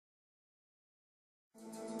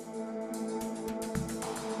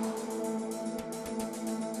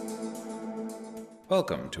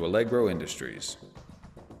Welcome to Allegro Industries.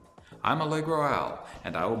 I'm Allegro Al,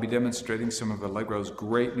 and I will be demonstrating some of Allegro's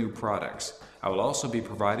great new products. I will also be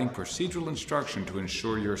providing procedural instruction to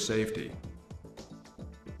ensure your safety.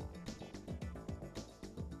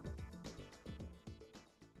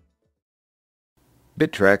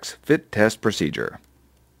 Bitrex Fit Test Procedure.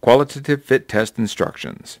 Qualitative Fit Test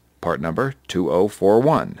Instructions. Part number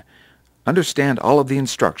 2041. Understand all of the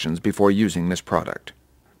instructions before using this product.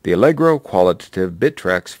 The Allegro Qualitative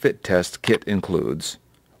Bitrex Fit Test Kit includes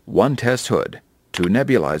 1 test hood, 2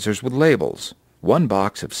 nebulizers with labels, 1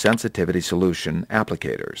 box of sensitivity solution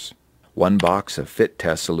applicators, 1 box of fit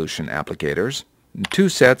test solution applicators, and 2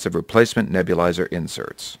 sets of replacement nebulizer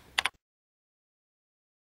inserts.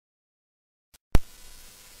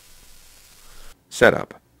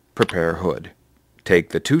 Setup. Prepare hood. Take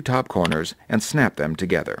the 2 top corners and snap them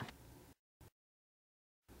together.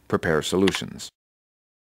 Prepare solutions.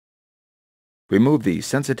 Remove the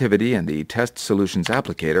sensitivity and the test solutions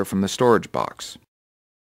applicator from the storage box.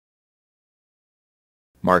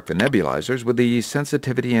 Mark the nebulizers with the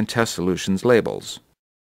sensitivity and test solutions labels.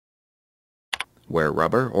 Wear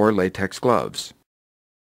rubber or latex gloves.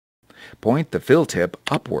 Point the fill tip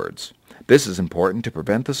upwards. This is important to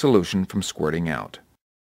prevent the solution from squirting out.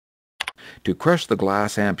 To crush the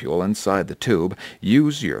glass ampule inside the tube,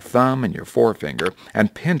 use your thumb and your forefinger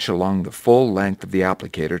and pinch along the full length of the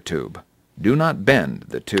applicator tube. Do not bend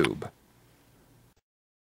the tube.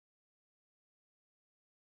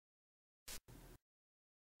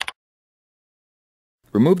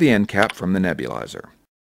 Remove the end cap from the nebulizer.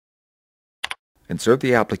 Insert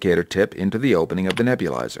the applicator tip into the opening of the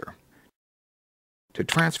nebulizer. To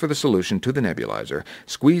transfer the solution to the nebulizer,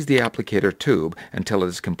 squeeze the applicator tube until it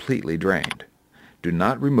is completely drained. Do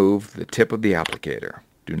not remove the tip of the applicator.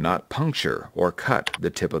 Do not puncture or cut the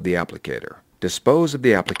tip of the applicator. Dispose of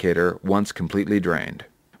the applicator once completely drained.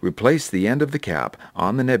 Replace the end of the cap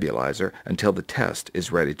on the nebulizer until the test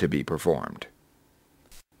is ready to be performed.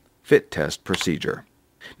 Fit test procedure.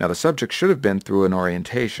 Now the subject should have been through an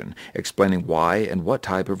orientation explaining why and what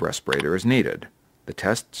type of respirator is needed. The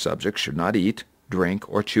test subject should not eat, drink,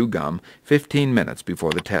 or chew gum 15 minutes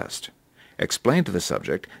before the test. Explain to the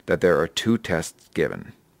subject that there are 2 tests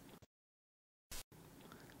given.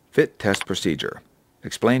 Fit test procedure.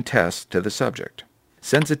 Explain tests to the subject.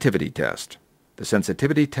 Sensitivity test. The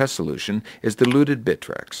sensitivity test solution is diluted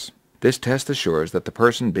Bitrex. This test assures that the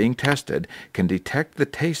person being tested can detect the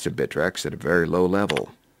taste of Bitrex at a very low level.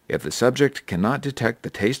 If the subject cannot detect the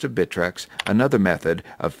taste of Bitrex, another method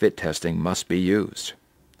of fit testing must be used.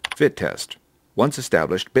 Fit test. Once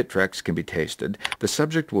established Bitrex can be tasted, the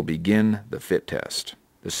subject will begin the fit test.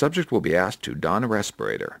 The subject will be asked to don a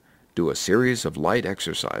respirator, do a series of light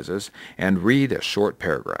exercises, and read a short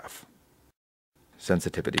paragraph.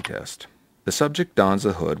 Sensitivity test. The subject dons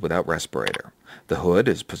the hood without respirator. The hood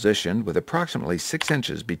is positioned with approximately 6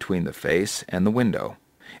 inches between the face and the window.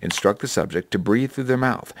 Instruct the subject to breathe through their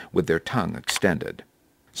mouth with their tongue extended.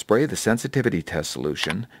 Spray the sensitivity test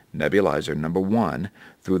solution, nebulizer number 1,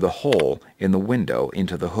 through the hole in the window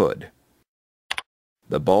into the hood.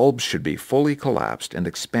 The bulbs should be fully collapsed and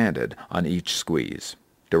expanded on each squeeze.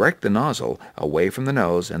 Direct the nozzle away from the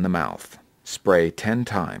nose and the mouth. Spray 10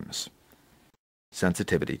 times.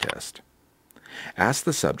 Sensitivity test. Ask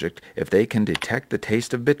the subject if they can detect the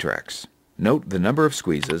taste of Bitrex. Note the number of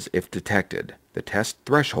squeezes if detected. The test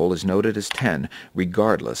threshold is noted as 10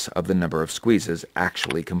 regardless of the number of squeezes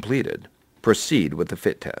actually completed. Proceed with the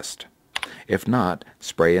fit test. If not,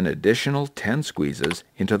 spray an additional 10 squeezes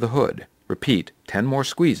into the hood. Repeat 10 more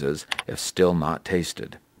squeezes if still not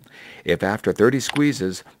tasted. If after 30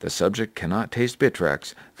 squeezes the subject cannot taste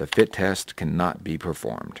Bitrex, the fit test cannot be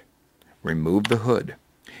performed. Remove the hood.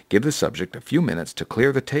 Give the subject a few minutes to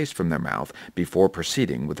clear the taste from their mouth before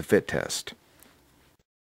proceeding with the fit test.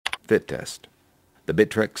 Fit test. The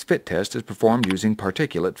Bitrex fit test is performed using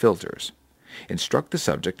particulate filters. Instruct the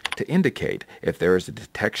subject to indicate if there is a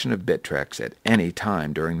detection of Bitrex at any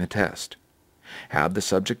time during the test. Have the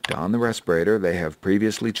subject don the respirator they have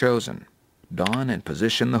previously chosen. Don and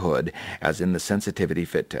position the hood as in the sensitivity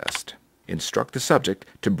fit test. Instruct the subject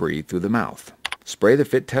to breathe through the mouth. Spray the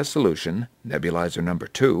fit test solution, nebulizer number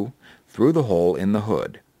 2, through the hole in the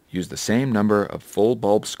hood. Use the same number of full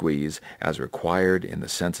bulb squeeze as required in the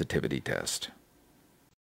sensitivity test.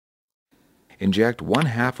 Inject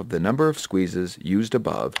 1/2 of the number of squeezes used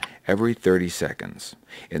above every 30 seconds.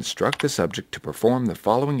 Instruct the subject to perform the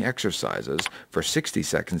following exercises for 60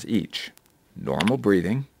 seconds each. Normal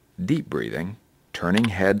breathing, deep breathing, turning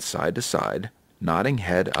head side to side, nodding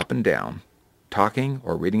head up and down, talking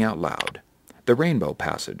or reading out loud. The rainbow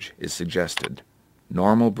passage is suggested.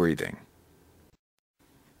 Normal breathing.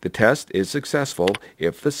 The test is successful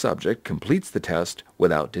if the subject completes the test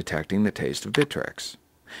without detecting the taste of Bitrex.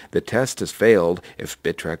 The test has failed if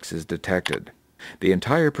Bitrex is detected. The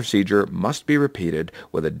entire procedure must be repeated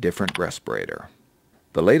with a different respirator.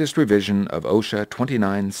 The latest revision of OSHA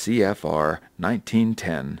 29 CFR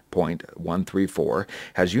 1910.134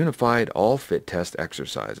 has unified all fit test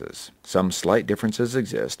exercises. Some slight differences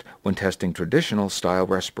exist when testing traditional style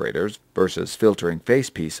respirators versus filtering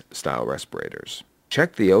facepiece style respirators.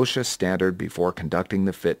 Check the OSHA standard before conducting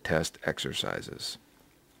the fit test exercises.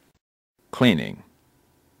 Cleaning.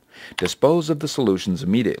 Dispose of the solutions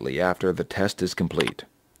immediately after the test is complete.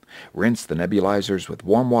 Rinse the nebulizers with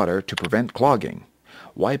warm water to prevent clogging.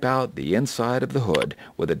 Wipe out the inside of the hood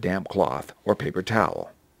with a damp cloth or paper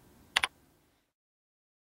towel.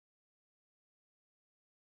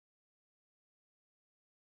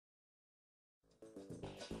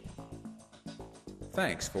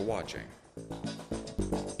 Thanks for watching.